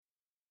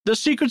The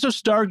Secrets of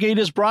Stargate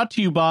is brought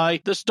to you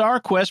by the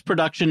StarQuest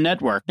Production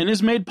Network and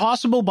is made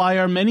possible by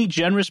our many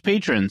generous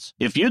patrons.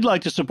 If you'd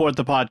like to support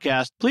the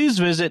podcast, please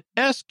visit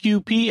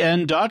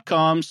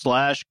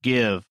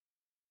sqpn.com/give.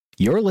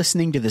 You're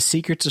listening to The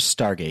Secrets of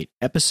Stargate,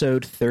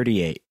 Episode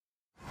 38.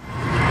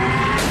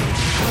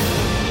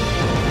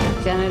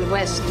 Janet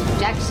West,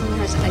 Jackson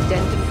has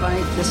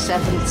identified the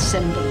seventh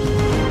symbol.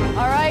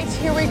 All right,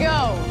 here we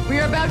go. We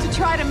are about to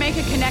try to make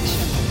a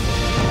connection.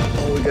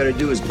 All we gotta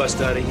do is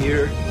bust out of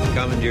here,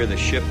 commandeer the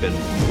ship, and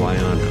fly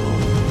on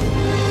home.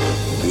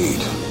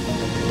 Indeed.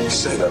 You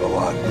say that a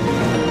lot.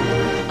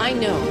 I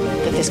know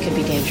that this could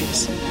be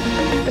dangerous.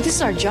 But this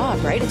is our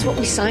job, right? It's what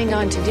we signed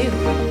on to do.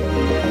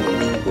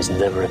 It was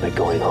never about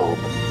going home.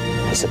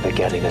 It's about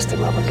getting us to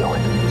where we're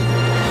going.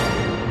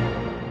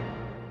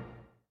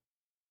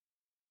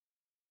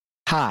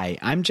 Hi,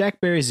 I'm Jack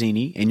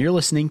Barazzini, and you're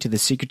listening to The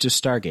Secrets of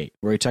Stargate,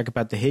 where we talk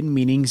about the hidden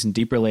meanings and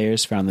deeper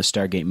layers found in the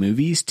Stargate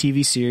movies,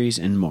 TV series,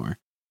 and more.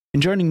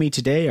 And joining me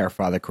today are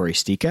Father Corey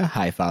Stika.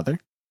 Hi, Father.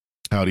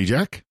 Howdy,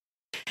 Jack.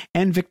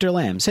 And Victor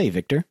Lambs. Hey,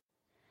 Victor.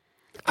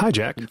 Hi,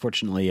 Jack.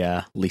 Unfortunately,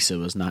 Lisa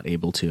was not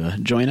able to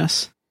join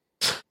us.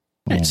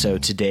 And so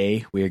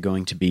today we are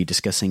going to be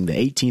discussing the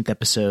 18th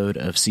episode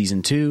of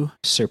Season 2,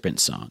 Serpent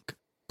Song.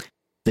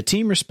 The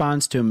team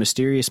responds to a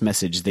mysterious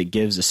message that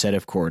gives a set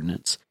of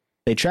coordinates.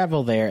 They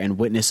travel there and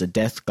witness a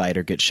death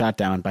glider get shot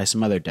down by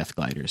some other death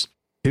gliders.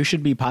 Who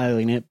should be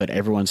piloting it but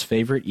everyone's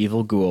favorite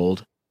evil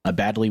Goa'uld, a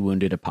badly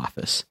wounded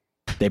Apophis.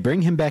 They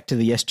bring him back to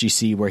the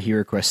SGC where he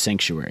requests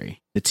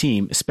sanctuary. The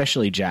team,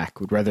 especially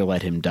Jack, would rather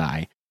let him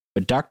die,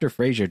 but Dr.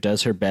 Fraser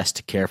does her best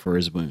to care for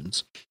his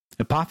wounds.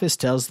 Apophis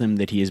tells them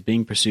that he is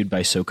being pursued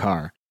by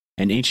Sokar,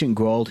 an ancient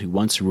Goa'uld who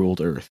once ruled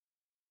Earth.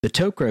 The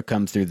Tok'ra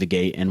come through the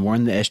gate and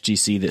warn the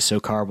SGC that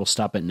Sokar will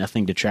stop at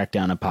nothing to track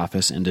down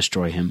Apophis and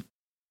destroy him,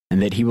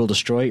 and that he will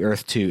destroy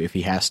Earth too if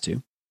he has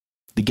to.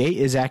 The gate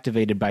is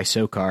activated by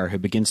Sokar, who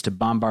begins to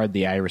bombard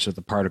the Iris with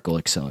a particle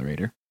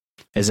accelerator.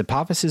 As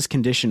Apophis's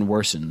condition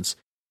worsens,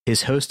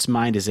 his host's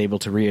mind is able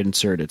to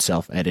reinsert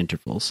itself at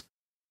intervals.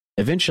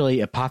 Eventually,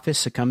 Apophis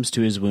succumbs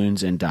to his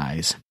wounds and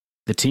dies.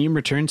 The team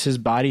returns his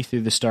body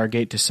through the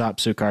Stargate to stop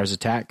Sokar's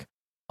attack,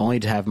 only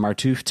to have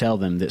Martouf tell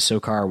them that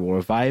Sokar will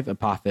revive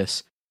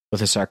Apophis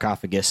with a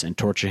sarcophagus and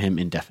torture him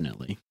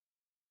indefinitely.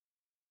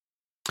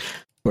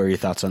 What are your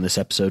thoughts on this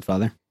episode,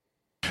 Father?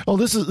 Oh,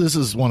 this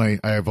is one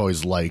I've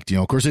always liked. You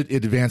know, of course, it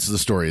advances the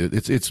story.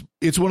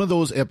 It's one of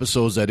those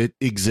episodes that it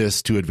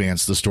exists to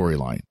advance the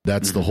storyline.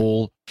 That's the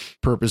whole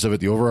purpose of it.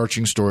 The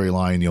overarching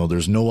storyline. You know,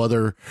 there's no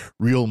other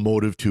real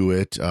motive to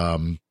it.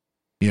 You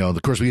know,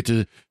 of course, we get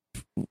to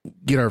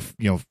get our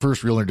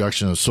first real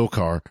introduction of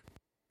Sokar,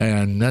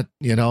 and that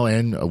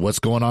and what's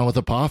going on with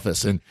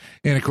Apophis, and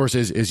of course,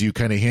 as you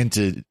kind of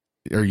hinted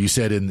or you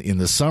said in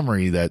the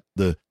summary that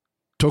the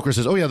Tok'ra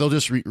says, oh yeah, they'll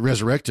just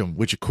resurrect him,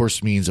 which of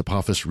course means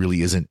Apophis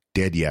really isn't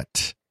dead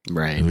yet.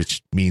 Right.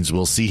 Which means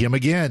we'll see him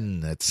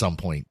again at some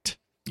point.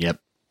 Yep.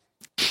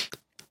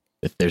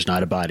 If there's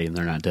not a body and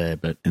they're not dead,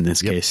 but in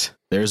this case,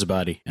 there's a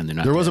body and they're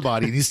not dead. There was a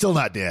body and he's still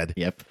not dead.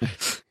 Yep.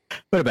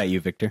 What about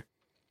you, Victor?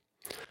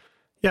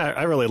 Yeah,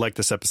 I really like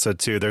this episode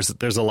too. There's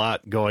a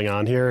lot going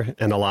on here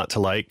and a lot to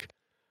like.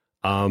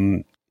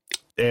 And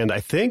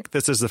I think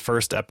this is the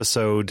first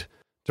episode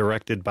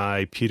directed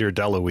by Peter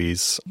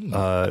DeLuise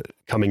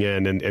coming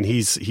in, and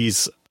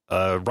he's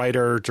a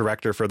writer,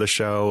 director for the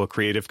show, a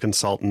creative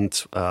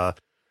consultant, and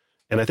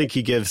I think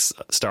he gives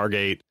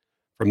Stargate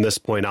from this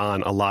point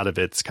on a lot of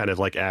its kind of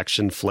like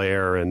action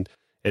flair and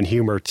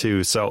humor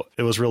too. So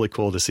it was really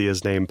cool to see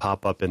his name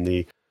pop up in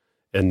the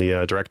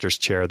director's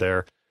chair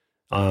there.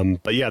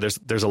 But yeah,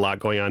 there's a lot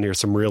going on here.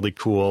 Some really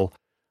cool,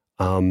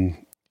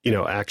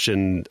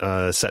 action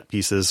set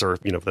pieces, or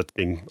that's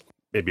being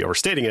maybe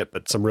overstating it,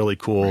 but some really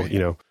cool,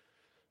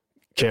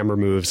 camera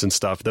moves and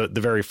stuff. The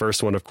very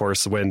first one, of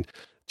course, when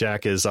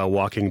Jack is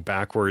walking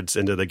backwards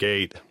into the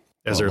gate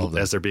as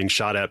they're being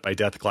shot at by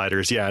death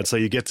gliders. Yeah, and so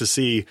you get to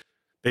see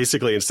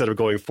basically instead of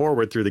going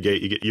forward through the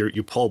gate,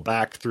 you pull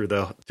back through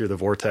the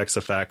vortex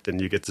effect, and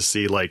you get to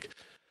see like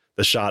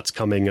the shots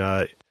coming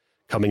at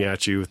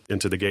you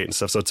into the gate and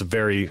stuff. So it's a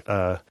very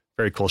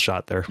very cool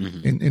shot there.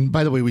 Mm-hmm. And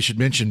by the way, we should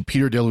mention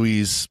Peter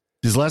DeLuise.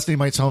 His last name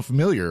might sound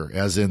familiar,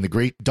 as in the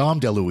great Dom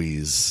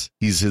DeLuise.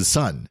 He's his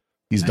son.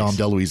 He's nice. Dom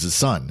DeLuise's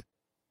son.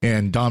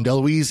 And Dom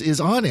DeLuise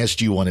is on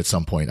SG-1 at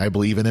some point, I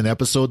believe, in an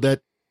episode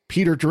that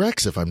Peter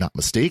directs, if I'm not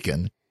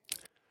mistaken.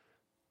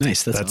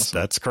 Nice. That's awesome.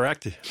 That's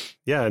correct.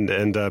 Yeah,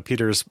 and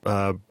Peter's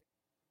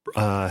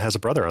has a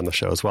brother on the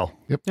show as well.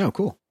 Yep. Oh,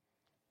 cool.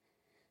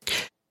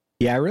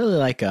 Yeah, I really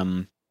like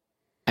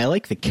I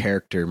like the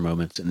character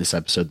moments in this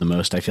episode the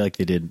most. I feel like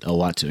they did a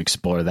lot to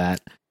explore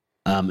that.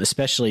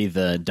 Especially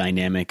the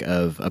dynamic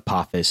of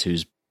Apophis,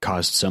 who's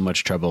caused so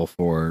much trouble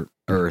for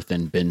Earth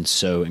and been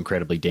so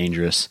incredibly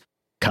dangerous,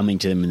 coming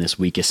to them in this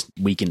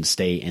weakened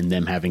state and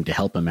them having to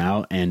help him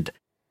out, and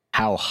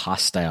how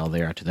hostile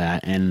they are to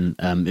that. And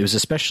it was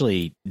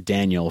especially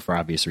Daniel, for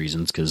obvious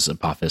reasons, because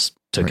Apophis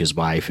took his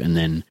wife, and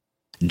then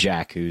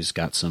Jack, who's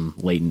got some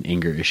latent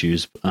anger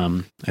issues,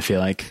 I feel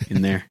like,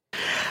 in there.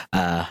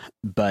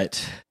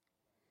 But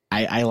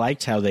I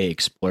liked how they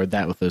explored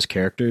that with those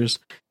characters.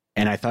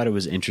 And I thought it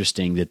was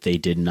interesting that they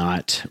did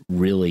not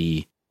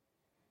really...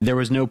 There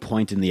was no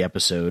point in the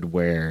episode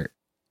where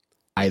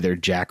either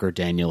Jack or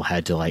Daniel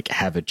had to like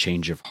have a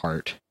change of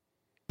heart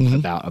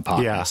about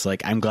Apophis.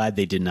 Like, I'm glad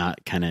they did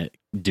not kind of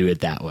do it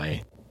that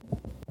way.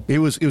 It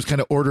was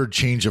kind of ordered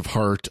change of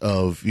heart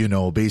of,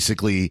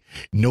 basically,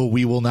 no,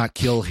 we will not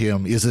kill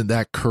him. Isn't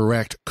that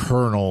correct,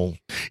 Colonel?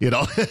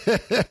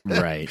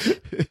 Right.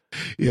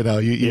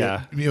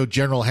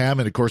 General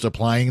Hammond, of course,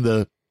 applying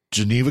the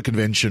Geneva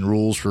Convention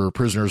rules for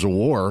prisoners of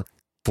war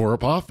for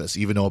Apophis,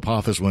 even though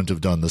Apophis wouldn't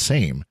have done the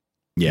same.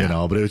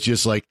 Yeah. But it was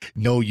just like,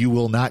 no, you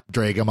will not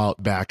drag him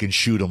out back and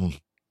shoot him.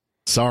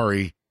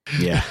 Sorry.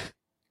 Yeah.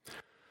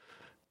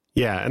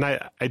 Yeah, and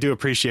I do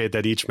appreciate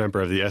that each member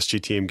of the SG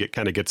team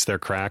gets their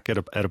crack at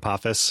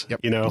Apophis,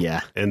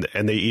 Yeah. And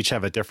they each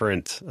have a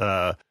different,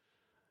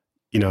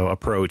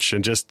 approach,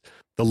 and just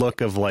the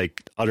look of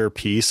like utter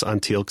peace on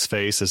Teal'c's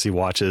face as he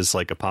watches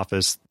like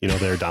Apophis,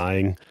 they're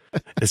dying.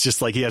 It's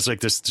just like he has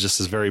like this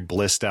very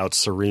blissed out,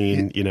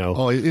 serene,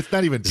 Oh, it's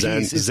not even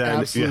peace. It's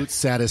zen, absolute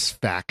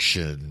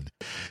satisfaction.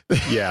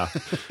 Yeah.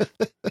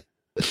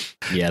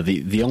 Yeah.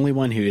 The only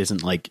one who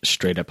isn't like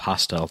straight up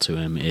hostile to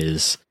him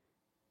is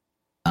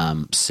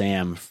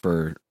Sam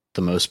for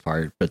the most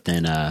part, but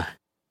then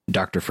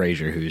Dr.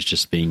 Fraser, who's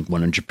just being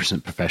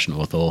 100%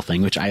 professional with the whole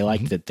thing, which I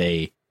like that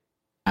they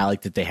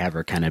have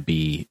her kind of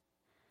be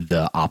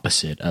the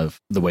opposite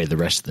of the way the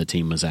rest of the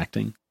team was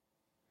acting.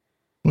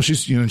 Well,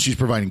 she's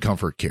providing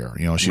comfort care.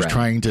 She's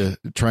trying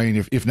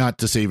if not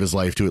to save his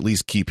life, to at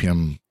least keep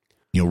him,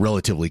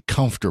 relatively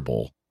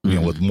comfortable,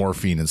 with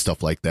morphine and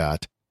stuff like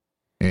that.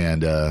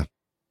 And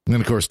then,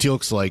 of course,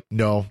 Teal'c's like,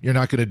 no, you're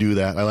not going to do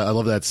that. I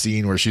love that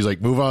scene where she's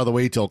like, move out of the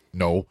way, Teal'c.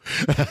 No.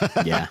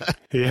 Yeah.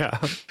 Yeah.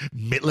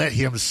 Let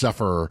him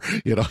suffer,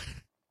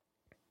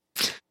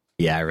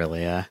 Yeah, I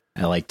really, I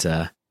liked,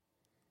 there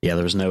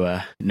was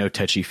no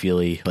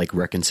touchy-feely, like,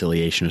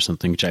 reconciliation or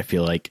something, which I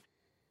feel like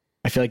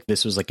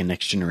this was like a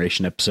Next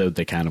Generation episode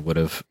that kind of would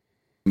have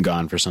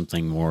gone for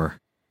something more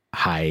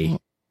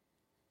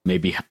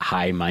maybe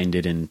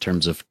high-minded in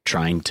terms of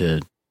trying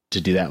to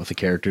do that with the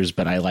characters,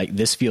 but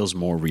this feels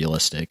more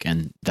realistic,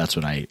 and that's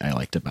what I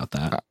liked about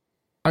that.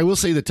 I will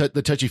say that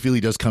the touchy-feely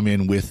does come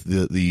in with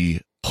the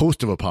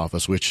host of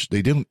Apophis, which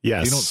they don't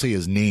say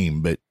his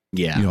name, but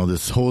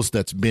this host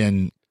that's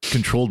been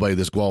controlled by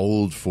this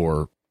Goa'uld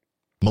for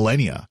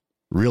millennia,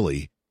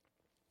 really.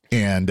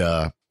 And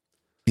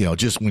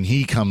just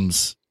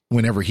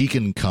whenever he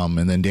can come,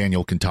 and then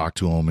Daniel can talk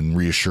to him and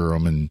reassure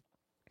him and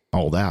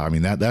all that. I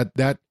mean,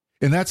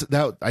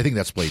 I think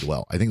that's played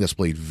well. I think that's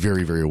played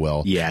very, very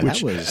well. Yeah,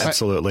 that was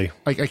absolutely.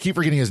 I keep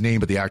forgetting his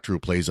name, but the actor who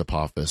plays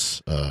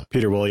Apophis,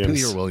 Peter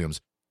Williams.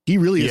 He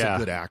really is a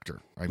good actor.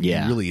 I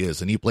mean, he really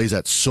is, and he plays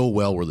that so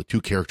well, where the two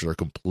characters are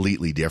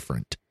completely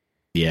different.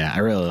 Yeah, I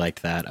really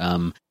liked that.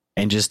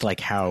 And just like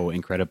how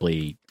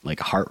incredibly like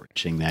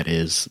heart-wrenching that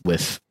is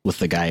with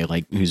the guy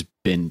like who's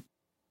been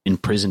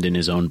imprisoned in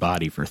his own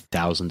body for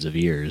thousands of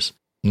years,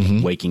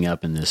 waking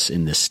up in this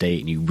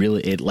state, and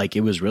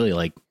it was really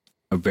like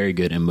a very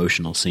good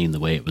emotional scene the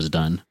way it was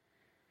done.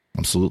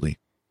 Absolutely.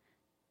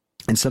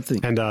 And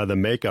the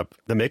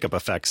makeup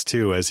effects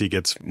too, as he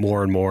gets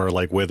more and more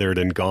like withered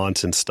and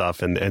gaunt and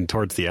stuff, and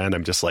towards the end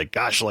I'm just like,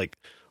 gosh, like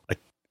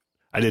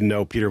I didn't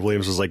know Peter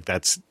Williams was like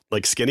that's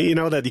like skinny,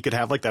 that he could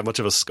have like that much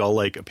of a skull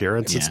like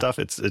appearance and stuff.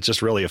 It's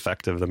just really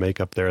effective, the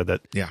makeup there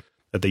that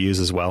they use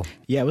as well.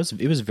 Yeah, it was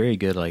very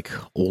good, like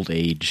old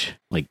age,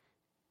 like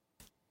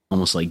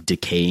almost like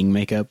decaying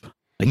makeup.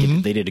 Like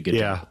they did a good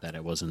job with that.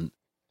 It wasn't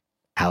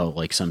how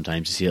like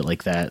sometimes you see it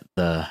like that.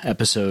 The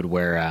episode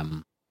where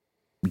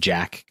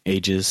Jack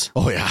ages.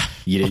 Oh yeah,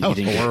 you didn't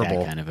get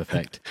that kind of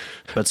effect.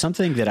 But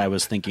something that I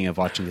was thinking of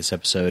watching this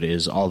episode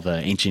is all the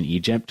ancient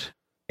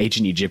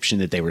Egyptian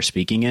that they were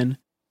speaking in.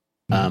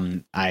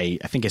 I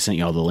think I sent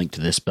you all the link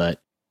to this,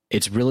 but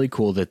it's really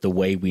cool that the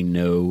way we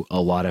know a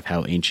lot of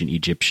how ancient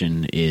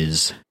Egyptian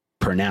is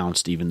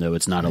pronounced, even though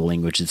it's not a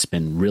language that's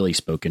been really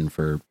spoken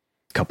for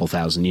a couple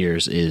thousand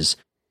years, is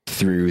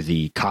through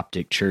the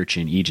Coptic Church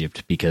in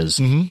Egypt, because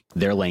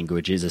their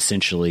language is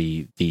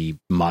essentially the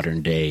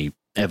modern day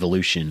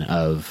evolution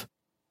of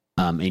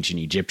ancient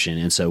Egyptian.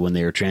 And so when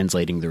they were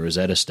translating the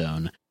Rosetta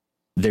Stone,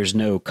 there's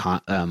no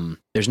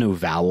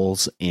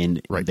vowels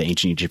in the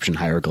ancient Egyptian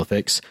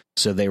hieroglyphics,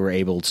 so they were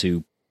able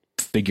to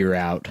figure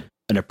out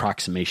an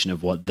approximation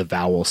of what the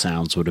vowel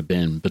sounds would have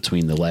been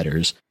between the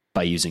letters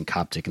by using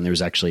Coptic. And there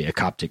was actually a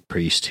Coptic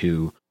priest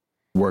who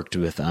worked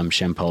with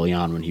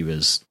Champollion when he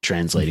was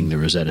translating the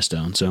Rosetta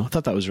Stone. So I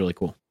thought that was really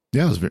cool.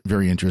 Yeah, it was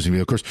very interesting.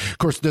 Of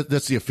course,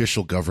 that's the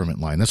official government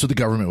line. That's what the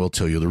government will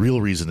tell you. The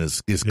real reason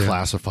is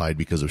classified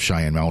because of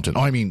Cheyenne Mountain.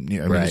 Oh, I mean,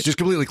 it's just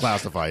completely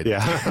classified.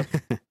 Yeah.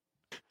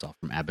 It's all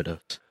from Abydos.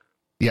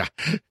 Yeah.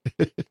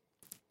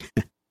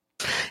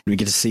 We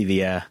get to see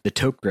the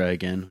Tok'ra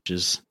again,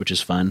 which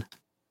is fun.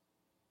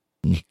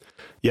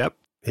 Yep.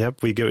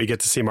 We get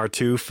to see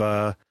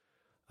Martouf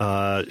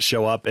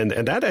show up, and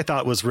that I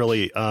thought was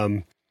really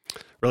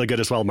really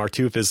good as well.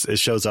 Martouf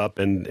shows up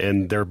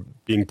and they're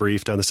being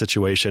briefed on the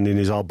situation, and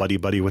he's all buddy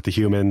with the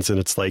humans, and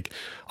it's like,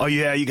 oh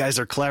yeah, you guys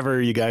are clever,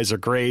 you guys are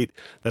great.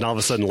 Then all of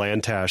a sudden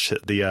Lantash,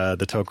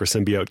 the Tok'ra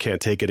symbiote, can't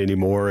take it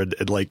anymore.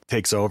 It like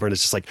takes over, and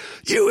it's just like,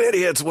 you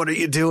idiots, what are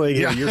you doing?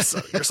 Yeah. You're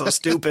so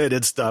stupid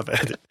and stuff.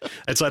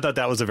 And so I thought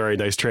that was a very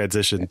nice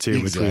transition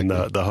too, between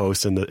the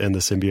host and the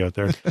symbiote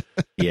there.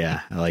 Yeah,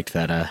 I like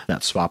that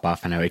that swap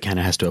off, and how he kind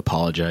of has to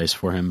apologize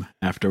for him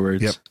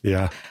afterwards. Yep.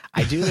 Yeah,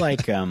 I do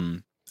like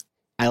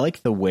I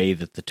like the way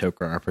that the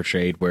Tok'ra are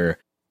portrayed, where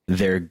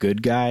they're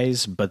good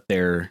guys, but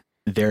their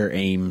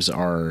aims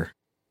are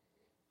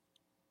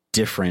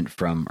different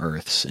from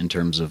Earth's in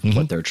terms of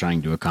what they're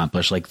trying to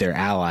accomplish. Like, they're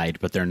allied,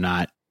 but they're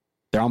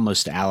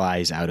almost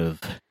allies out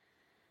of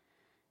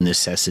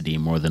necessity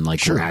more than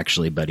like we're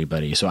actually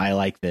buddy. So I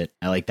like that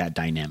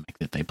dynamic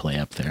that they play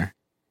up there.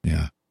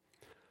 Yeah.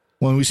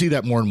 Well, we see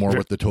that more and more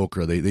with the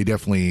Tok'ra. They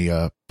definitely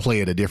play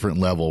at a different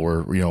level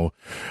where,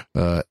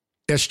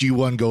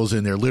 SG-1 goes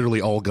in there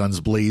literally all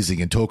guns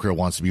blazing, and Tok'ra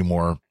wants to be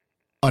more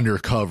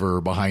undercover,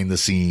 behind the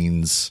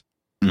scenes,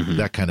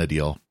 that kind of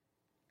deal.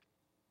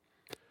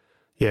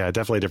 Yeah,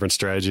 definitely a different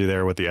strategy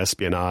there with the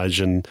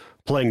espionage and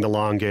playing the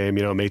long game.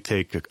 It may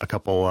take a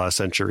couple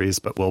centuries,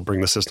 but we'll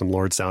bring the system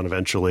lords down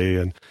eventually.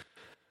 And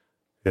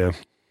yeah.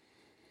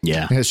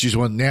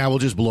 SG-1, we'll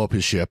just blow up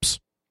his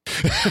ships.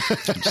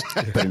 Just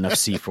put enough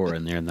C4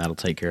 in there, and that'll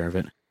take care of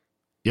it.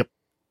 Yep.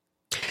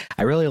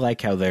 I really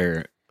like how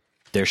they're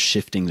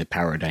shifting the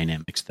power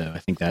dynamics, though. I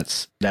think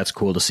that's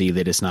cool to see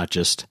that it's not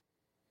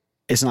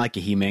like a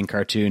He-Man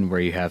cartoon where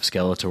you have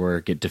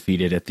Skeletor get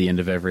defeated at the end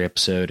of every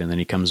episode and then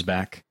he comes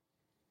back.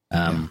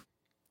 I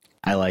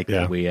like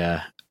that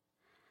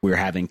we're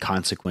having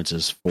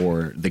consequences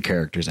for the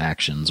character's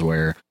actions,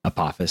 where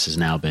Apophis has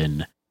now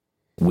been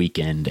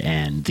weakened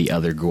and the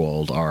other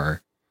Goa'uld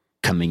are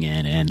coming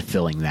in and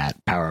filling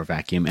that power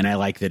vacuum. And I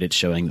like that it's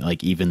showing,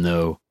 like, even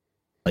though,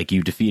 like,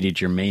 you defeated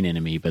your main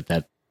enemy, but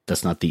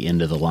that's not the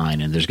end of the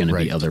line, and there's going to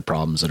be other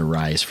problems that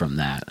arise from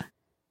that.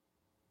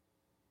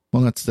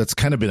 Well, that's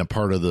kind of been a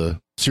part of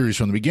the series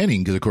from the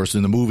beginning, because, of course,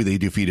 in the movie they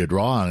defeated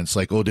Ra, and it's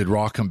like, oh, did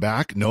Ra come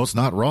back? No, it's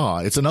not Ra.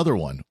 It's another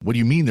one. What do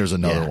you mean there's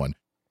another one?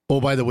 Oh,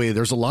 by the way,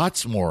 there's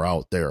lots more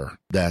out there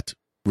that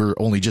we're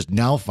only just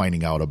now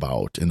finding out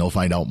about, and they'll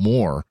find out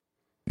more.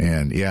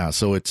 And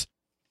so it's,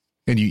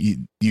 and it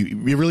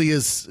really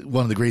is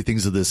one of the great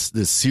things of this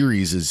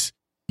series is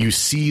you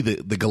see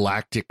the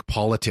galactic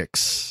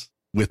politics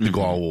with the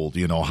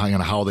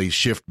Goa'uld, how they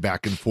shift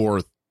back and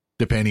forth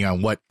depending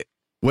on what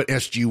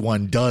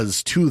SG-1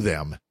 does to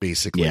them,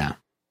 basically. Yeah.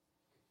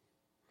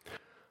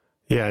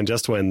 Yeah, and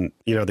just when,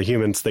 the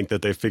humans think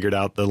that they've figured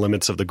out the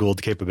limits of the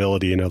Goa'uld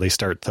capability, they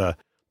start to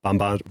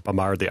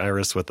bombard the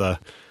Iris with a,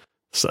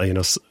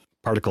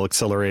 particle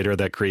accelerator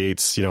that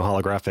creates,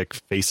 holographic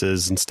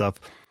faces and stuff.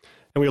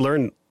 And we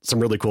learn some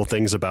really cool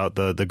things about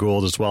the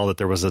Goa'uld as well, that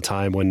there was a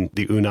time when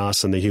the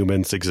Unas and the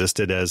humans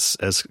existed as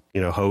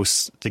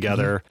hosts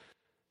together.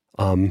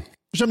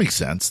 Which that makes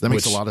sense. That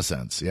makes a lot of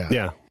sense.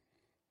 Yeah.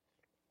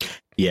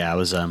 Yeah, I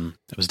was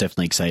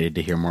definitely excited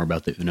to hear more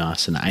about the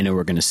Unas, and I know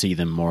we're going to see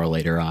them more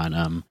later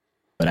on.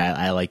 But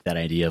I like that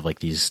idea of like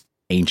these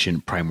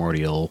ancient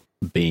primordial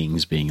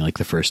beings being like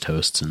the first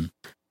hosts, and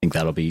I think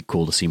that'll be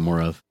cool to see more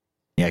of.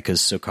 Yeah,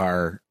 because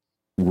Sokar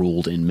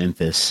ruled in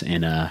Memphis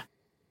and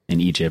in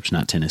Egypt,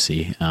 not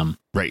Tennessee.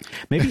 Right.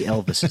 Maybe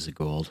Elvis is a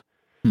Goa'uld.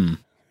 Nah.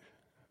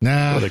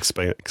 That would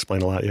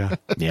explain a lot, yeah.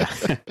 Yeah.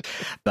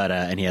 But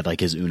and he had like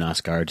his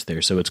Unas guards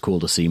there, so it's cool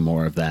to see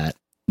more of that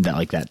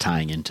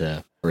tying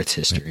into Earth's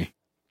history.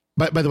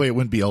 By the way, it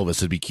wouldn't be Elvis,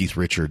 it'd be Keith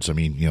Richards. I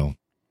mean,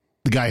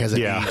 the guy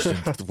hasn't aged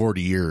in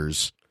 40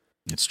 years.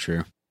 It's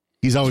true.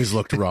 He's always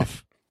looked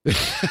rough.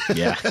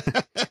 Yeah.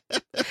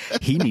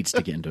 He needs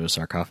to get into a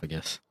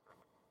sarcophagus.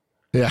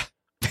 Yeah.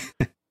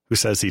 Who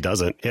says he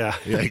doesn't? Yeah.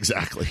 Yeah,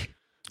 exactly.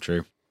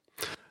 True.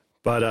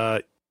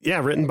 But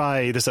written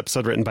by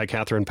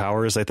Catherine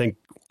Powers. I think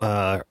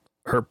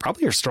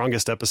probably her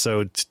strongest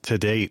episode to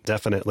date,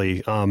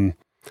 definitely.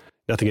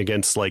 Nothing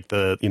against like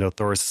the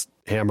Thor's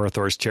hammer,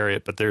 Thor's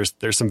chariot, but there's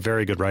some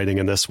very good writing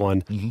in this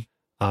one.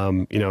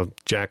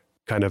 Jack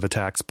kind of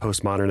attacks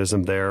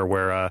postmodernism there,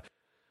 where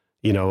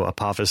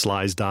Apophis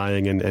lies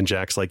dying, and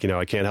Jack's like,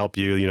 I can't help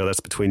you. That's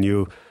between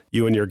you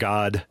and your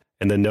God.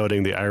 And then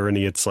noting the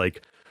irony, it's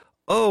like,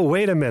 oh,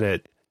 wait a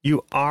minute.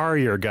 You are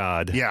your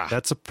God. Yeah.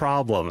 That's a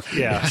problem.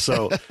 Yeah.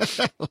 So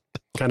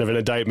kind of an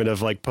indictment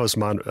of like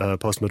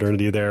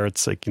postmodernity there.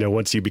 It's like,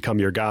 once you become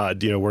your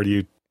God,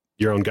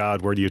 your own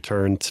God, where do you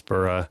turn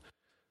for,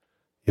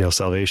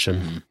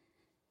 salvation?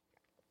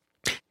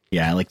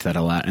 Yeah, I liked that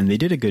a lot. And they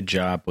did a good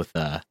job with,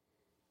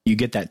 you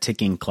get that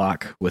ticking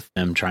clock with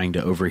them trying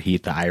to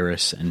overheat the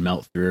Iris and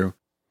melt through.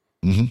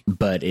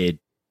 But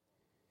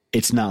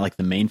it's not like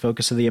the main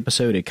focus of the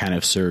episode. It kind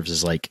of serves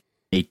as like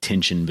a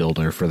tension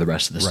builder for the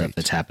rest of the stuff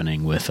that's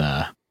happening with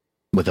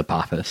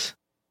Apophis.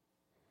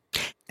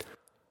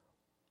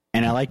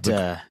 And I liked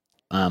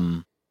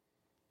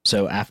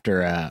so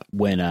after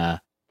when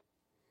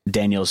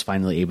Daniel's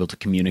finally able to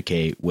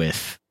communicate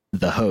with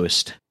the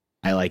host.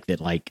 I like that,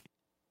 like,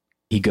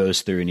 he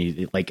goes through and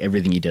he, like,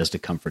 everything he does to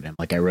comfort him.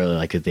 Like, I really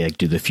like that they, like,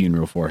 do the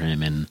funeral for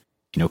him and,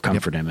 you know,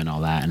 comfort him and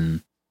all that. And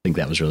I think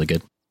that was really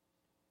good.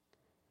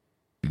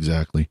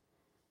 Exactly.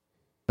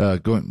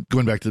 Going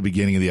back to the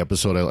beginning of the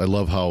episode, I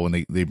love how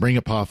when they bring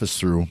Apophis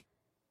through,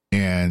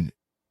 and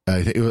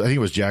I think it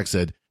was Jack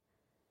said,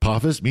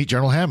 Apophis, meet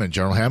General Hammond.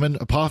 General Hammond,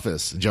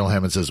 Apophis. And General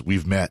Hammond says,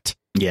 we've met.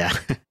 Yeah.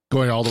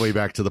 Going all the way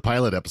back to the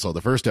pilot episode,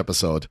 the first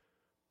episode.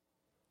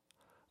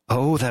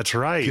 Oh, that's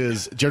right.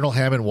 Because General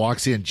Hammond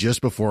walks in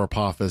just before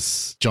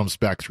Apophis jumps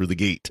back through the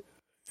gate.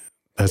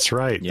 That's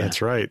right. Yeah.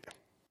 That's right.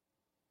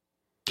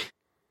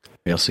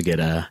 We also get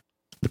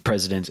the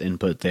president's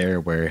input there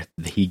where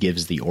he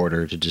gives the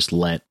order to just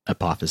let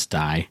Apophis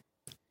die.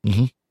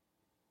 Mm-hmm.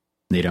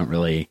 They don't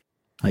really,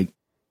 like,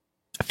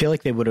 I feel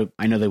like they would have,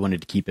 I know they wanted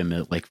to keep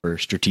him, like, for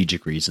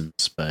strategic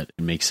reasons, but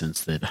it makes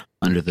sense that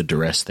under the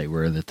duress they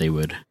were, that they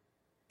would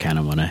kind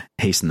of want to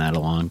hasten that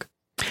along.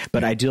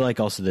 But I do like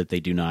also that they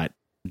do not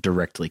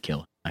directly kill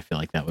him. I feel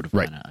like that would have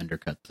kind of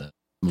undercut the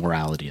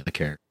morality of the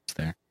characters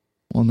there.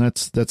 Well, and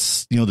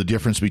that's you know, the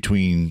difference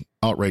between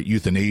outright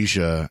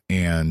euthanasia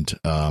and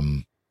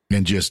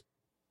just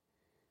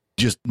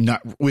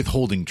not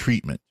withholding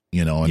treatment,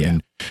 you know,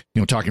 and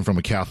you know, talking from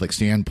a Catholic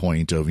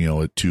standpoint of, you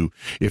know, to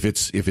if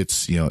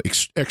it's you know,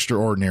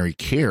 extraordinary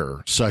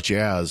care, such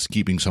as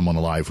keeping someone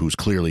alive who's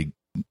clearly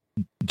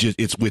just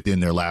it's within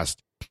their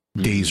last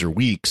days or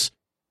weeks,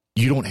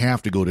 you don't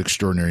have to go to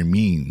extraordinary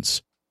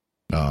means.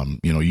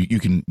 You know, you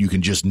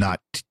can just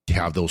not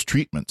have those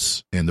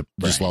treatments and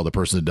just allow the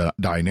person to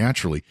die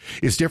naturally.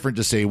 It's different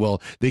to say,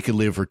 well, they could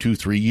live for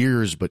 2-3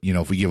 years, but, you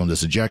know, if we give them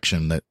this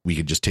injection, that we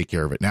could just take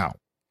care of it now.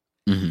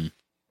 Mm-hmm.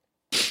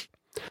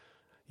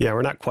 Yeah,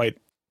 we're not quite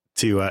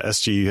to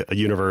SG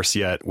Universe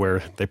yet,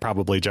 where they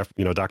probably,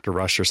 Dr.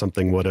 Rush or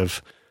something would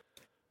have,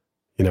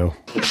 you know,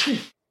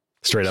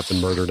 straight up and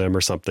murdered him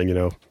or something, you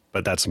know,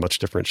 but that's a much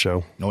different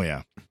show. Oh,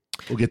 yeah.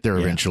 We'll get there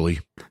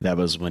eventually. That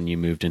was when you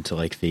moved into,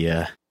 like,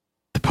 the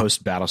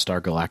post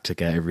Battlestar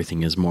Galactica.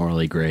 Everything is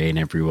morally gray and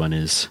everyone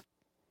is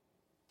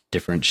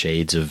different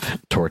shades of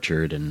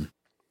tortured, and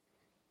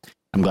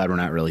I'm glad we're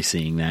not really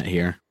seeing that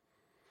here.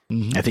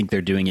 Mm-hmm. I think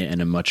they're doing it in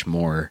a much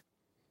more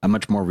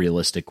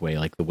realistic way,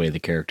 like the way the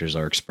characters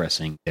are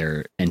expressing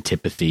their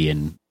antipathy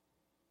and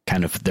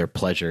kind of their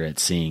pleasure at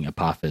seeing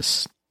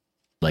Apophis,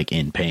 like,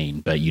 in pain,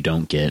 but you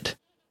don't get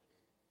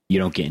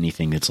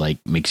anything that's, like,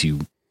 makes you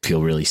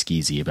feel really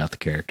skeezy about the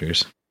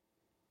characters.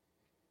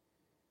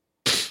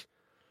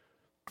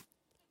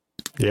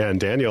 Yeah, and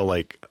Daniel,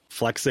 like,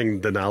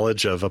 flexing the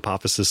knowledge of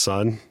Apophis's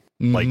son,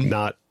 like,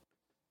 not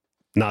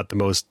the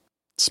most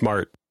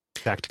smart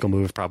tactical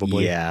move,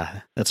 probably.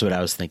 Yeah, that's what I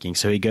was thinking.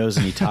 So he goes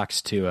and he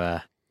talks to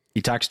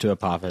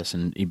Apophis,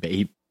 and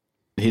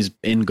his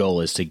end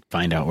goal is to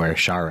find out where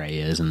Shara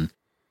is, and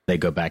they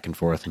go back and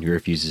forth, and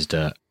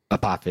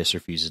Apophis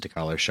refuses to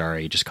call her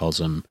Shara. He just calls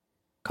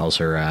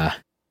her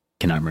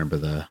cannot remember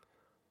the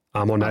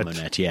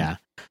Amonet. Yeah.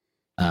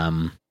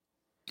 And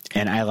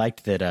I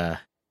liked that.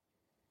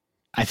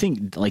 I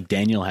think, like,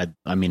 Daniel had,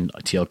 I mean,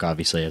 Teal'c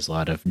obviously has a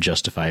lot of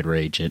justified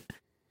rage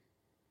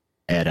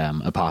at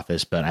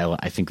Apophis, but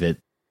I think that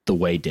the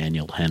way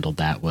Daniel handled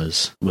that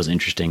was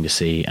interesting to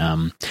see.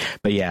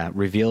 But yeah,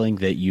 revealing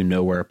that you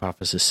know where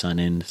Apophis's son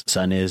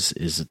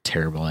is a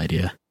terrible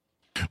idea.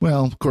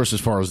 Well, of course, as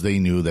far as they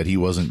knew, that he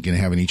wasn't going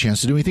to have any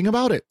chance to do anything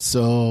about it.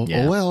 So,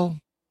 oh well.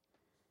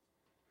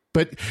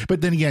 But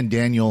then again,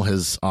 Daniel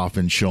has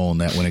often shown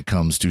that when it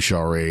comes to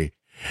Shara,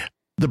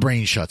 the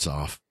brain shuts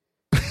off.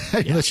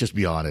 Let's just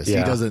be honest. Yeah.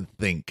 He doesn't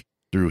think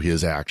through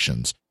his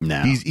actions.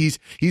 No, he's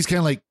kind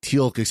of like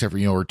Teal'c, except for,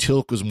 you know, where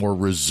Teal'c was more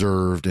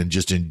reserved and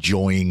just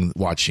enjoying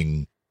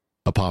watching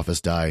Apophis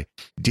die.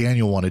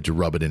 Daniel wanted to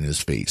rub it in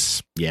his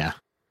face. Yeah.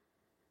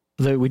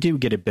 Though we do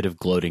get a bit of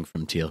gloating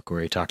from Teal'c,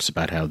 where he talks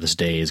about how this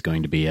day is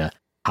going to be a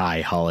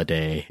high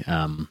holiday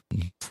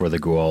for the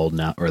Goa'uld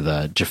now, or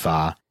the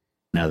Jaffa,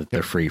 now that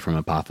they're free from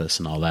Apophis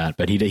and all that.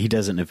 But he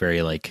does it in a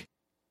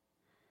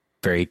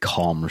very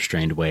calm,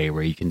 restrained way,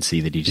 where you can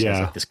see that he just has,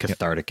 like, this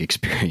cathartic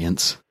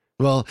experience.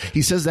 Well,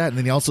 he says that, and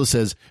then he also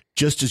says,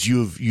 just as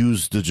you have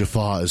used the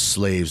Jaffa as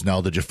slaves, now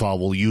the Jaffa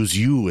will use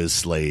you as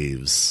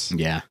slaves.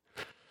 Yeah.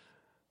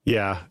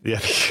 Yeah.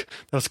 That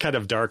was kind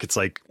of dark. It's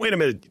like, wait a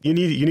minute, you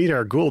need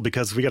our Goa'uld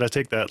because we got to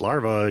take that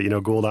larva,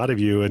 Goa'uld out of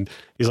you. And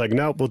he's like,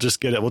 no, we'll just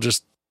get it. We'll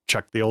just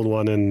chuck the old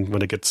one in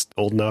when it gets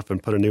old enough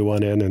and put a new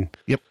one in. And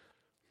yep,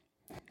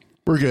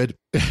 we're good.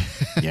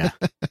 Yeah.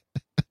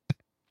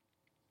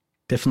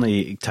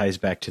 Definitely ties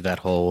back to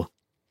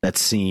that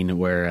scene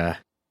where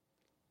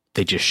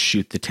they just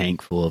shoot the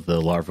tank full of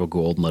the larval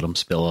Goa'uld and let them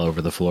spill all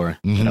over the floor.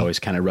 It always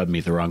kind of rubbed me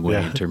the wrong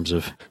way in terms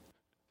of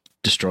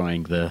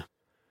destroying the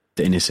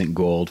innocent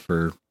Goa'uld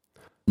for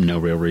no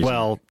real reason.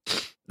 Well,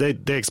 they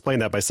explain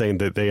that by saying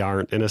that they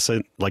aren't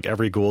innocent. Like,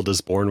 every Goa'uld is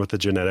born with the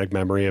genetic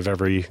memory of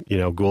every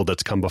Goa'uld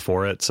that's come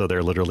before it, so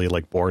they're literally,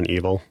 like, born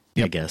evil.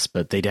 I guess,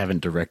 but they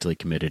haven't directly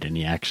committed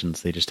any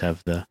actions. They just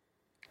have the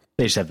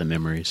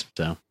memories.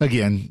 So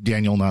again,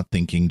 Daniel not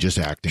thinking, just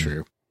acting.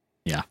 True.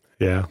 Yeah.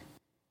 Yeah.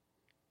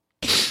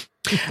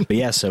 But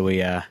yeah, so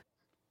we I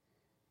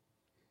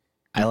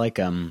like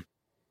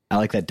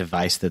that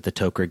device that the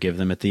Tok'ra give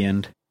them at the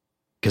end,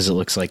 because it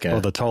looks like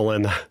the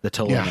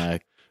Tolan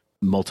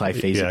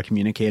multi-phasic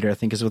communicator, I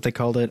think is what they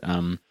called it.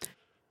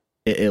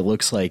 It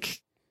looks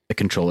like a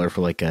controller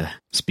for like a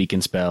speak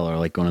and spell, or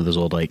like one of those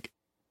old, like,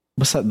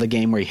 what's that, the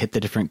game where you hit the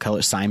different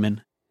colors?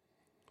 Simon,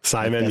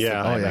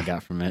 yeah. I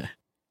got from it.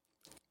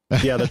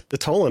 Yeah, the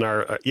Tolan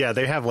are,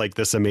 they have like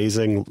this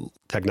amazing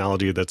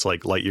technology that's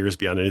like light years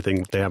beyond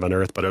anything they have on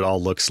Earth, but it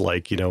all looks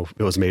like, it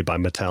was made by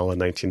Mattel in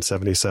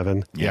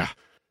 1977. Yeah.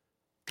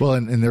 Well,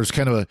 and there's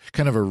kind of a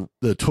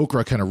the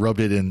Tok'ra kind of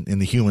rubbed it in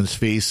the human's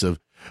face of,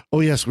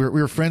 oh yes,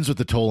 we're friends with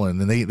the Tolan,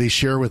 and they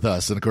share with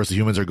us, and of course the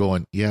humans are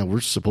going, yeah,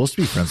 we're supposed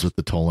to be friends with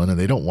the Tolan, and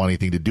they don't want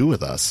anything to do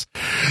with us.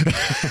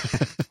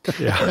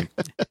 Yeah,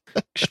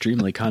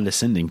 extremely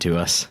condescending to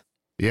us.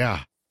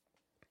 Yeah.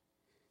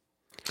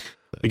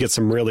 We get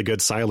some really good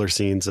Siler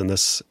scenes in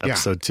this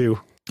episode too.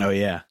 Oh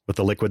yeah, with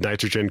the liquid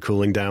nitrogen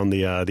cooling down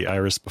the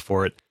iris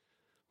before it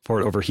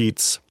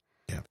overheats.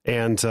 Yeah,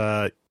 and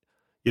and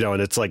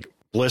it's like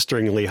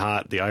blisteringly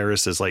hot. The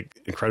iris is like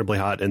incredibly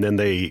hot, and then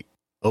they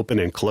open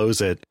and close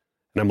it,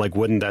 and I'm like,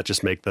 wouldn't that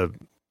just make that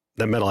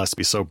metal has to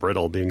be so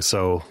brittle, being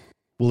so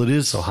it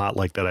is so hot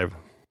like that?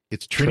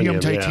 It's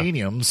tritium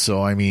titanium,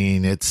 so I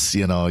mean, it's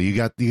you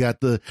got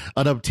the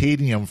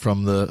unobtainium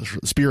from the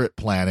spirit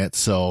planet,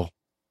 so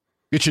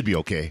it should be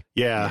okay.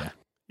 Yeah.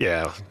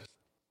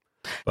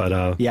 But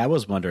I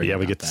was wondering. Yeah,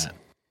 we get that.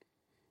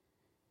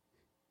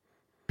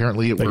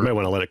 Apparently, you might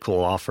want to let it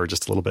cool off for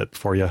just a little bit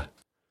before you.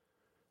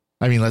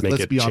 I mean,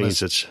 let's be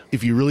honest.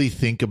 If you really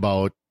think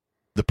about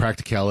the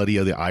practicality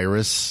of the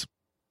iris,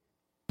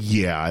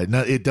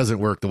 it doesn't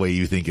work the way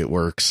you think it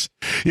works.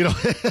 Yeah.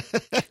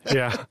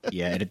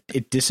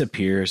 It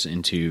disappears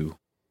into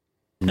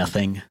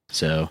nothing.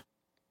 So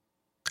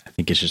I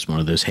think it's just one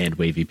of those hand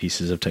wavy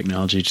pieces of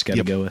technology you just got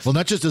to go with. Well,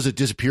 not just does it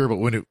disappear, but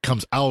when it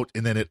comes out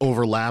and then it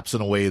overlaps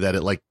in a way that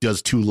it like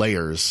does two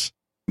layers.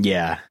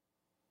 Yeah.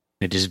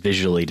 It just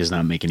visually does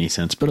not make any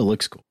sense, but it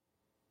looks cool.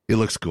 It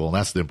looks cool, and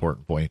that's the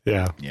important point.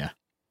 Yeah.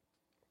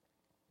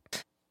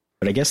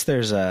 But I guess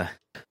there's no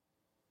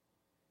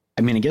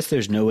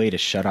way to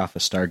shut off a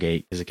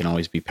Stargate because it can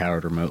always be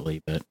powered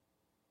remotely, but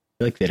I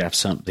feel like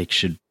they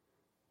should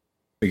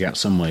figure out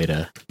some way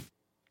to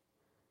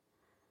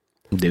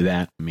do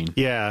that. I mean,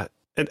 yeah.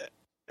 And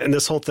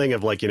this whole thing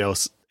of like,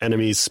 enemies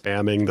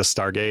spamming the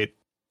Stargate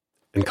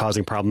and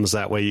causing problems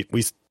that way,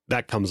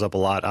 that comes up a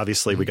lot.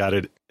 Obviously, we got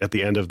it at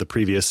the end of the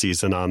previous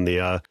season on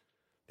the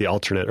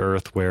alternate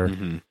Earth where,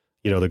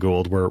 the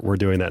Goa'uld were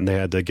doing that, and they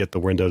had to get the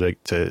window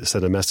to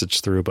send a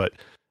message through, but it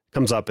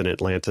comes up in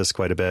Atlantis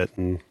quite a bit.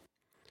 And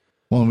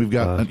we've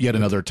got yet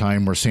another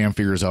time where Sam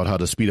figures out how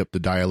to speed up the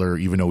dialer,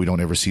 even though we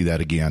don't ever see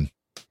that again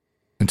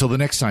until the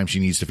next time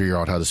she needs to figure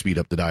out how to speed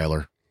up the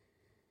dialer.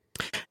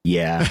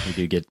 Yeah, we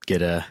do get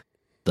the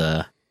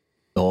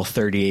whole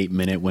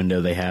 38-minute window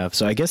they have.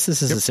 So I guess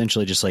this is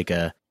essentially just like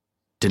a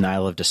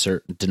denial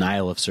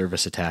of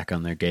service attack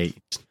on their gate.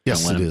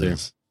 Yes, it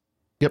is.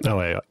 Yep.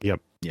 Oh, yep.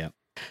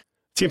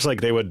 Seems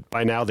like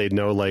by now they'd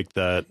know like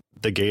the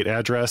gate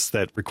address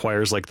that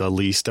requires like the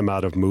least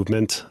amount of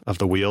movement of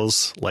the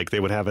wheels. Like they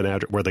would have an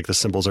address where like the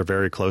symbols are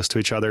very close to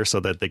each other so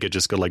that they could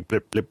just go like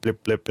blip, blip,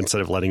 blip, blip instead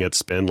of letting it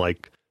spin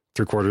like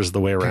 3/4 of the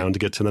way around to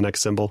get to the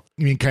next symbol.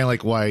 You mean kind of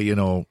like why,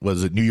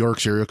 was it New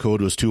York's area code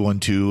was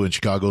 212 and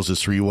Chicago's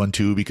is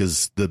 312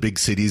 because the big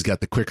cities got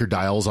the quicker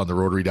dials on the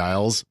rotary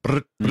dials.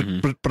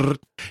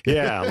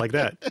 Yeah, like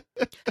that.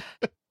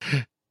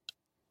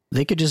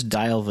 They could just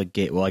dial the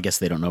gate. Well, I guess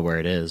they don't know where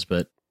it is,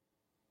 but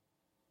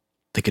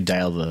they could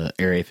dial the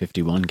Area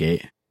 51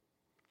 gate.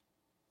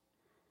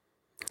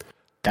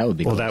 That would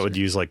be closer. That would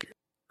use like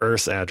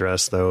Earth's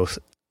address, though.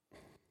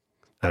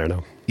 I don't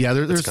know. Yeah,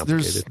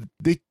 there's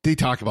they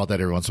talk about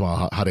that every once in a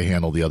while, how to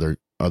handle the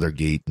other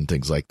gate and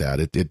things like that.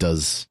 It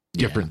does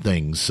different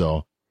things, so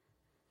it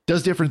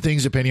does different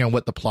things depending on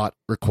what the plot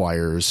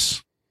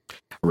requires.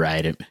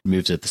 Right, it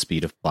moves at the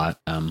speed of plot.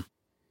 I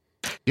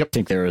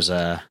think there was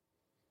I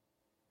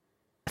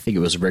think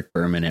it was Rick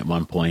Berman at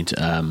one point.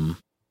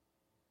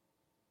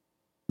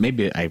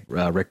 Maybe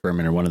Rick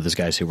Berman or one of those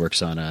guys who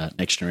works on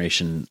Next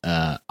Generation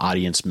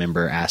audience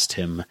member asked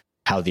him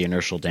how the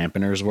inertial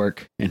dampeners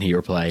work, and he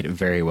replied,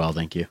 "Very well,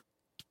 thank you."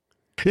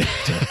 So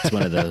it's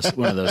one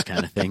of those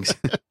kind of things.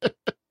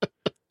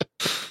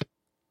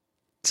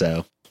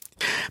 So,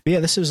 but yeah,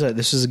 this was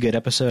a good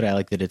episode. I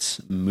like that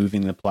it's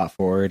moving the plot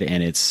forward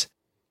and it's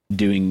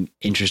doing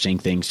interesting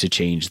things to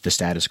change the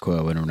status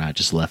quo, and we're not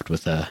just left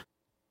with a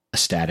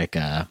static,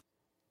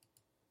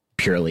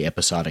 purely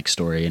episodic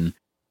story. And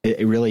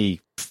it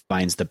really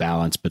finds the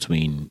balance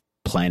between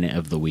Planet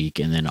of the Week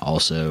and then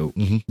also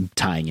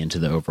tying into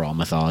the overall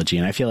mythology.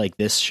 And I feel like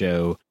this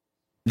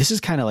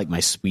is kind of like my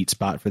sweet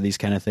spot for these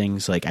kind of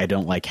things. Like, I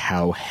don't like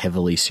how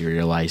heavily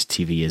serialized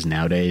TV is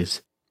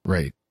nowadays.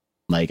 Right.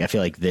 Like, I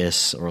feel like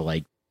this or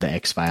like the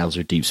X-Files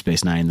or Deep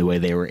Space Nine, the way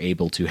they were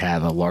able to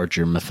have a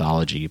larger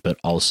mythology, but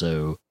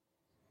also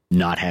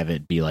not have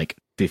it be like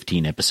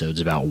 15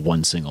 episodes about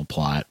one single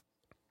plot.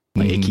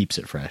 Like it keeps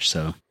it fresh.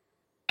 So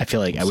I feel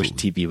like I wish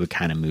TV would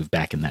kind of move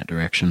back in that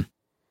direction.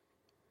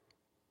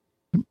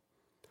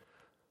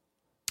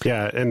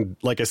 Yeah, and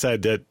like I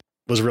said, it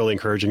was really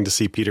encouraging to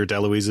see Peter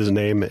DeLuise's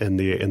name in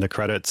the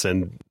credits,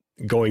 and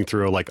going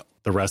through like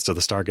the rest of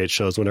the Stargate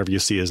shows. Whenever you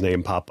see his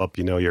name pop up,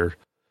 you know you're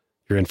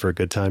in for a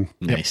good time.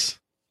 Nice.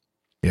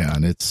 Yeah,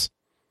 and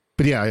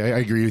but yeah, I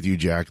agree with you,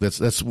 Jack.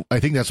 I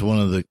think that's one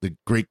of the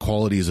great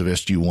qualities of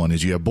SG-1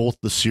 is you have both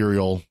the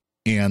serial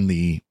and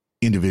the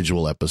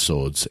individual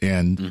episodes,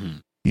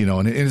 and you know,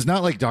 and it's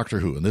not like Doctor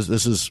Who, and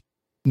this is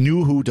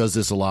New Who does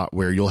this a lot,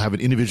 where you'll have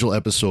an individual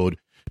episode,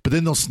 but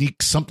then they'll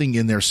sneak something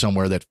in there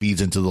somewhere that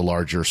feeds into the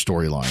larger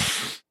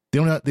storyline. They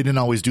didn't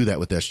always do that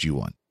with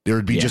SG-1. There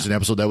would be just an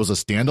episode that was a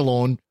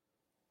standalone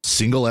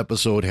single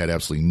episode, had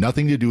absolutely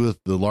nothing to do with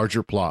the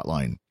larger plot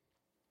line.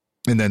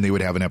 And then they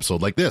would have an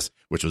episode like this,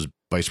 which was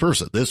vice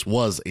versa. This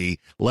was a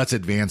let's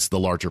advance the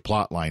larger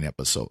plot line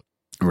episode.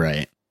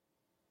 Right.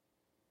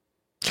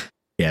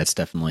 Yeah, it's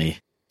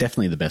definitely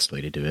the best way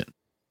to do it.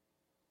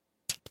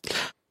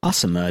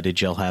 Awesome.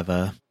 Did y'all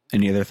have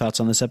any other thoughts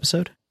on this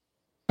episode?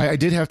 I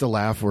did have to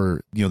laugh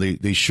where, you know,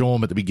 they show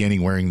them at the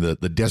beginning wearing the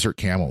desert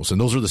camos. And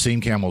those are the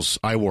same camos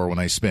I wore when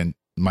I spent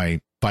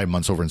my 5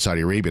 months over in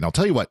Saudi Arabia. And I'll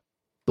tell you what,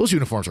 those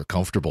uniforms are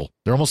comfortable.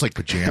 They're almost like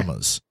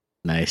pajamas.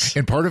 Nice.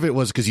 And part of it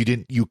was because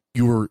you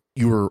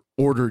were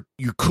ordered,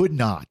 you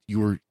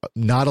were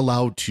not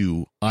allowed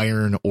to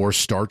iron or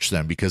starch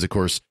them because, of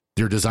course,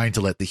 they're designed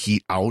to let the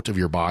heat out of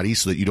your body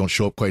so that you don't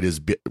show up quite as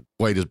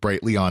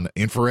brightly on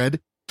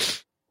infrared,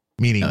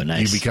 meaning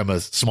you become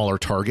a smaller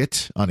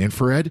target on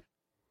infrared.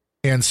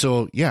 And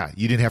so, yeah,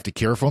 you didn't have to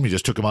care for them. You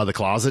just took them out of the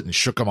closet and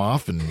shook them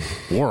off and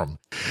wore them.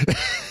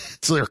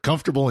 So they're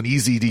comfortable and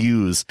easy to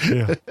use.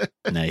 Yeah.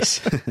 Nice.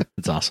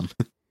 That's awesome.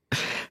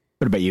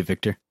 What about you,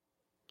 Victor?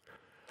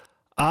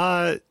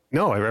 No,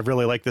 I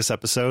really like this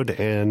episode,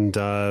 and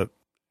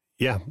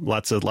yeah,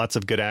 lots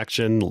of good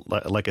action.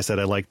 Like I said,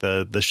 I like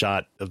the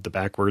shot of the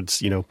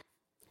backwards, you know,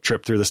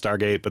 trip through the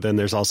Stargate. But then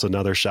there's also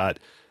another shot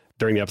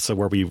during the episode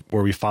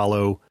where we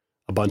follow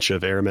a bunch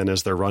of airmen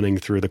as they're running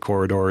through the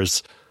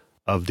corridors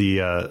of the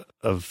of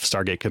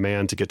Stargate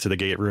Command to get to the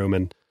gate room,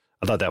 and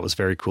I thought that was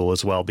very cool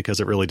as well because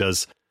it really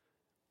does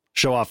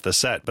show off the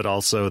set, but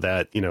also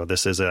that, you know,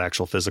 this is an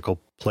actual physical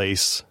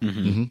place,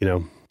 you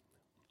know.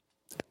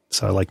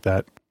 So I like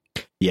that.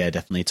 Yeah,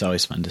 definitely. It's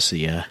always fun to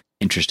see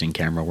interesting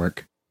camera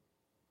work.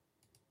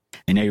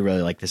 I know you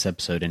really like this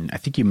episode, and I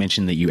think you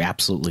mentioned that you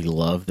absolutely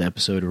love the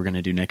episode we're going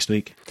to do next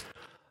week.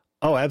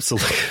 Oh,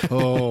 absolutely.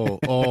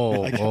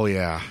 oh,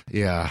 yeah.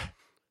 Yeah.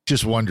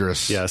 Just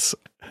wondrous. Yes.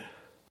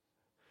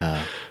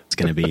 It's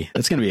going to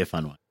be a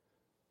fun one.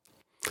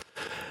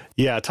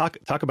 Yeah. Talk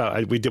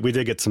about, we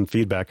did get some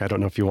feedback. I don't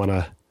know if you want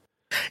to.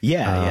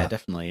 Yeah,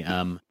 definitely.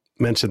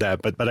 Mention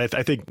that, but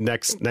I think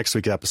next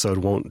week's episode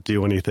won't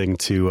do anything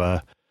to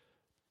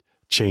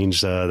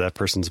change that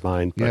person's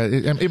mind. But,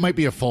 yeah, it might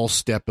be a false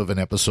step of an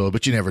episode,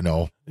 but you never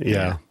know.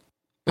 Yeah.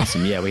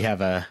 Awesome. Yeah, we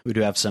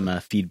do have some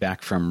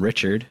feedback from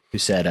Richard, who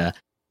said,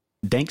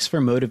 "Thanks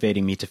for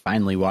motivating me to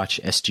finally watch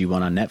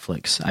SG-1 on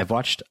Netflix. I've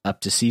watched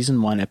up to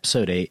season 1,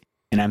 episode 8,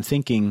 and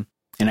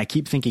I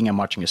keep thinking I'm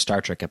watching a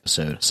Star Trek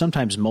episode,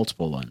 sometimes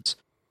multiple ones.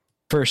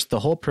 First, the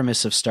whole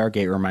premise of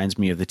Stargate reminds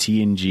me of the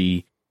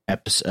TNG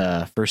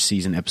first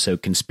season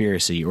episode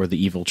Conspiracy, or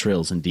The Evil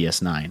Trills in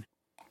DS9.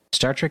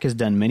 Star Trek has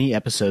done many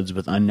episodes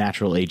with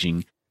unnatural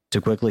aging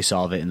to quickly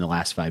solve it in the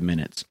last 5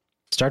 minutes.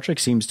 Star Trek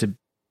seems to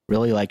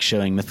really like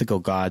showing mythical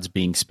gods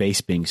being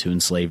space beings who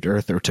enslaved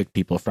Earth or took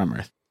people from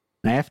Earth.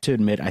 And I have to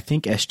admit, I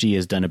think SG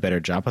has done a better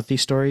job with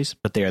these stories,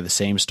 but they are the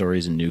same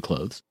stories in new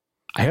clothes.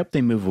 I hope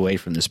they move away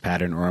from this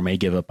pattern, or I may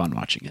give up on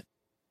watching it."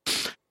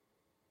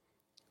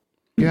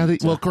 Yeah,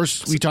 well, of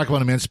course, we talk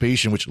about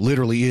Emancipation, which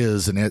literally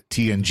is an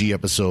TNG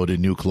episode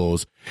in new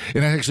clothes.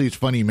 And actually, it's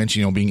funny you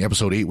mention, you know, being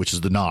episode 8, which is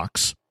the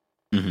Nox.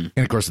 And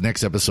of course, the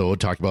next episode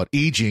talked about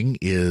aging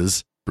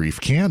is Brief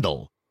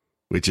Candle,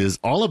 which is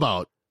all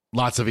about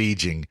lots of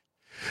aging.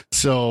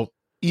 So,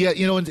 yeah,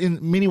 you know, in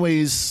many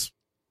ways,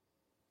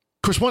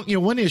 of course,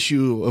 one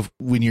issue of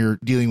when you're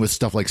dealing with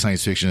stuff like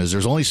science fiction is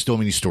there's only so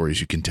many stories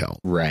you can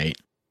tell. Right.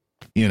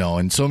 You know,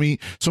 and so many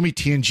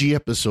TNG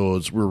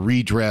episodes were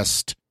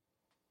redressed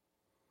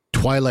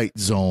Twilight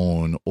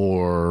Zone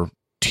or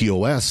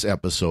TOS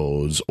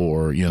episodes,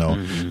 or, you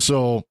know,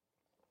 so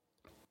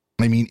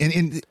I mean,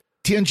 in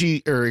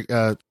TNG or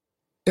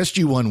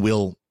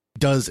SG-1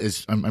 does,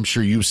 as I'm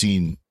sure you've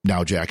seen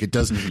now, Jack, it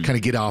does kind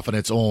of get off on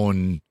its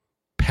own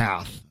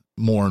path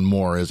more and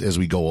more as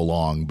we go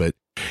along. But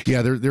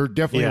yeah, there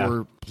definitely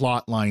were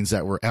plot lines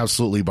that were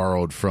absolutely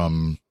borrowed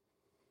from,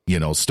 you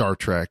know, Star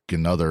Trek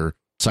and other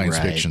science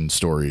fiction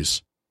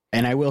stories.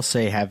 And I will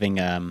say, having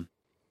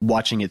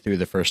watching it through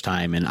the first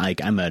time, and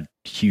I'm a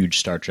huge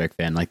Star Trek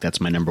fan, like that's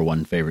my number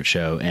one favorite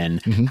show,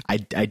 and I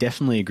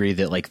definitely agree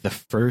that like the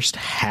first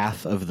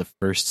half of the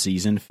first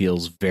season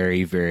feels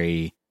very,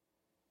 very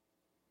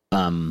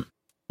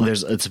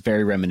it's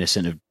very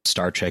reminiscent of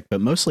Star Trek,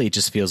 but mostly it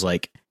just feels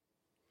like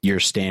your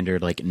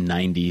standard like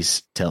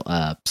 90s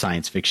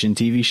science fiction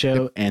TV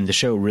show, and the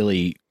show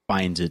really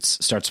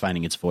starts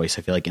finding its voice,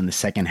 I feel like, in the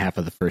second half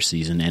of the first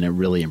season, and it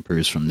really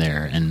improves from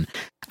there. And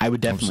I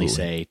would definitely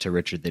say to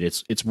Richard that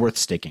it's worth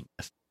sticking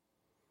with.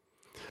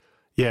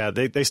 Yeah,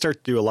 they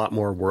start to do a lot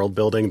more world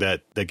building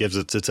that gives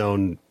it its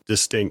own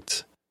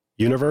distinct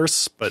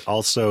universe, but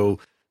also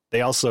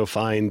they also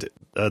find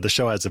the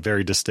show has a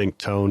very distinct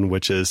tone,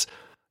 which is,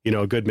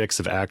 a good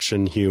mix of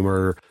action,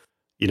 humor,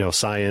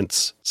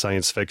 science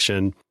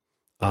fiction,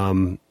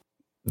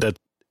 that,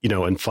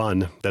 and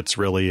fun. That's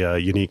really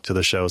unique to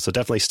the show. So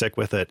definitely stick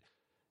with it.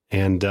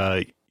 And,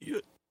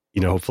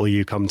 hopefully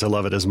you come to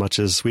love it as much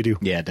as we do.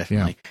 Yeah,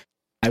 definitely. Yeah.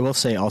 I will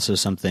say also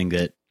something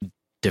that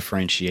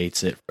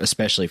differentiates it,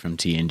 especially from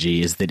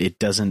TNG, is that it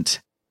doesn't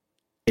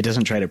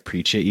try to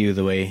preach at you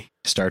the way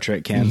Star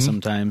Trek can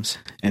sometimes.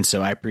 And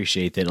so I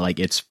appreciate that, like,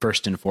 it's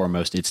first and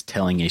foremost, it's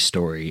telling a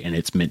story, and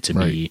it's meant to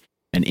be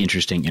an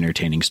interesting,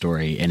 entertaining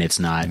story. And it's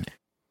not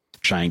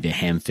trying to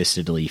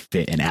ham-fistedly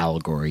fit an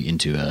allegory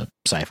into a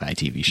sci-fi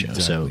TV show.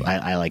 Exactly. So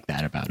I like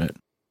that about it.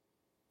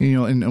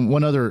 And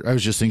one other, I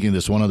was just thinking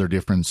this, one other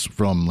difference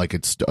from like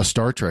it's a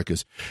Star Trek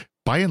is,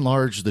 by and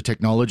large, the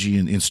technology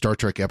in Star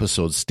Trek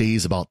episodes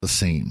stays about the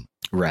same.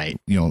 Right.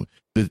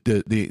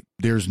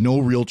 There's no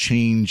real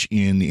change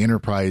in the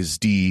Enterprise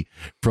D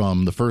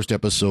from the first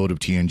episode of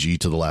TNG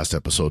to the last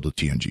episode of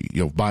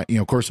TNG.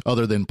 Of course,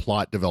 other than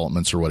plot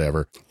developments or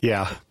whatever.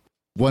 Yeah.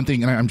 One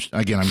thing, and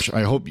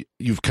I hope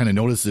you've kind of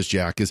noticed this,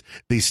 Jack, is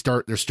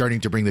they're starting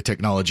to bring the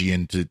technology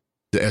into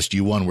the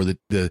SG-1,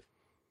 where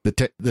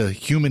the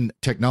human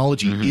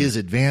technology is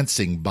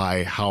advancing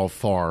by how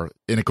far,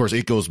 and of course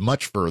it goes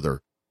much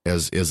further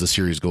as the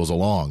series goes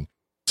along.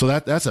 So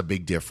that's a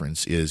big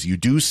difference, is you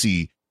do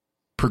see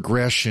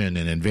progression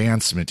and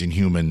advancement in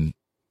human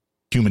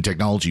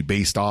technology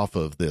based off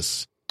of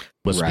this,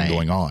 what's been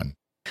going on.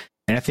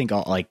 And I think,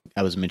 like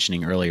I was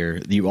mentioning earlier,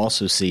 you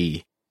also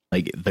see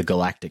like the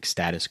galactic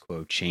status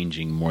quo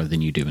changing more than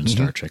you do in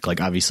Star Trek.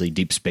 Like obviously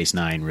Deep Space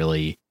Nine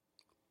really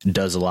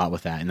does a lot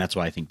with that. And that's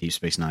why I think Deep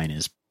Space Nine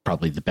is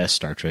probably the best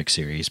Star Trek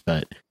series,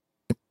 but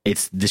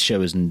this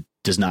show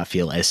does not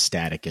feel as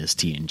static as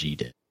TNG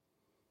did.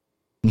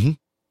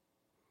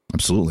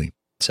 Absolutely.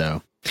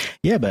 So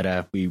yeah,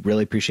 but we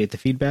really appreciate the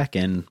feedback,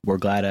 and we're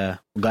glad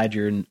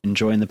you're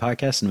enjoying the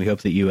podcast, and we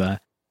hope that you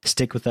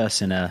stick with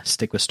us and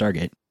stick with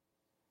Stargate.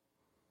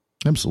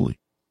 Absolutely.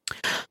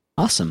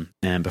 Awesome.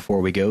 And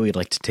before we go, we'd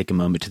like to take a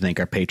moment to thank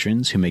our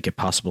patrons who make it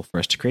possible for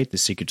us to create the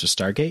Secrets of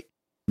Stargate,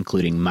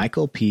 including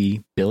Michael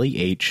P.,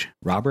 Billy H.,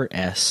 Robert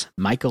S.,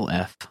 Michael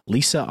F.,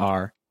 Lisa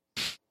R.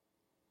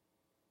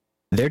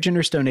 Their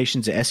generous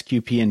donations at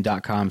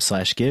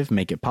sqpn.com/give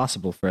make it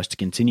possible for us to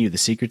continue the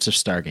Secrets of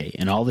Stargate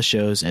and all the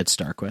shows at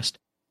StarQuest.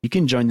 You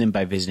can join them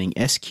by visiting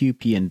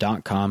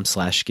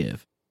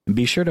sqpn.com/give. And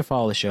be sure to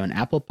follow the show on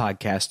Apple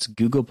Podcasts,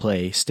 Google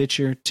Play,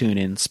 Stitcher,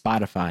 TuneIn,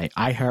 Spotify,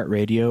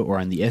 iHeartRadio, or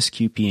on the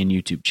SQPN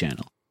YouTube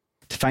channel.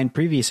 To find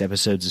previous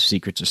episodes of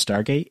Secrets of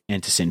Stargate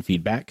and to send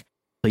feedback,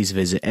 please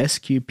visit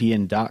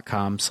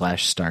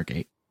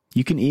sqpn.com/Stargate.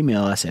 You can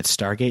email us at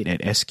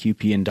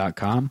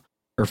stargate@sqpn.com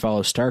or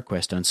follow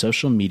StarQuest on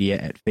social media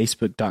at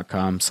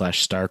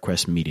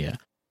facebook.com/StarQuestMedia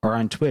or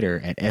on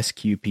Twitter at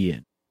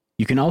SQPN.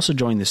 You can also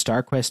join the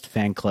StarQuest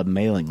fan club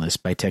mailing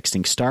list by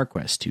texting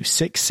StarQuest to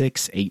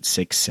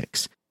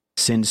 66866.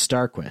 Send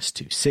StarQuest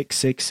to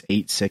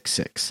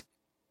 66866.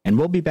 And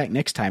we'll be back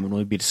next time when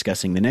we'll be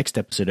discussing the next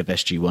episode of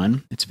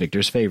SG-1. It's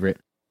Victor's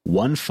favorite,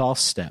 One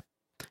False Step.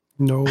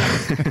 No.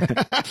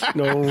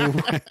 No.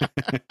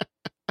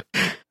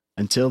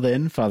 Until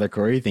then, Father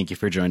Corey, thank you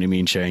for joining me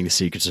and sharing the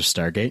Secrets of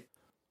Stargate.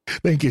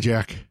 Thank you,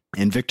 Jack.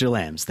 And Victor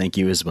Lambs, thank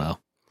you as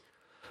well.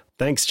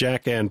 Thanks,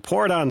 Jack, and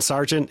pour it on,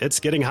 Sergeant. It's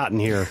getting hot in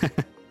here.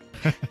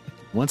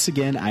 Once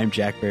again, I'm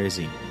Jack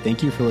Barazini.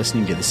 Thank you for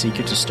listening to The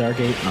Secrets of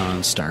Stargate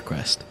on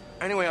StarQuest.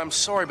 Anyway, I'm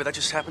sorry, but that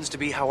just happens to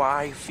be how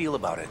I feel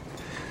about it.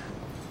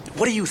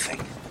 What do you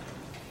think?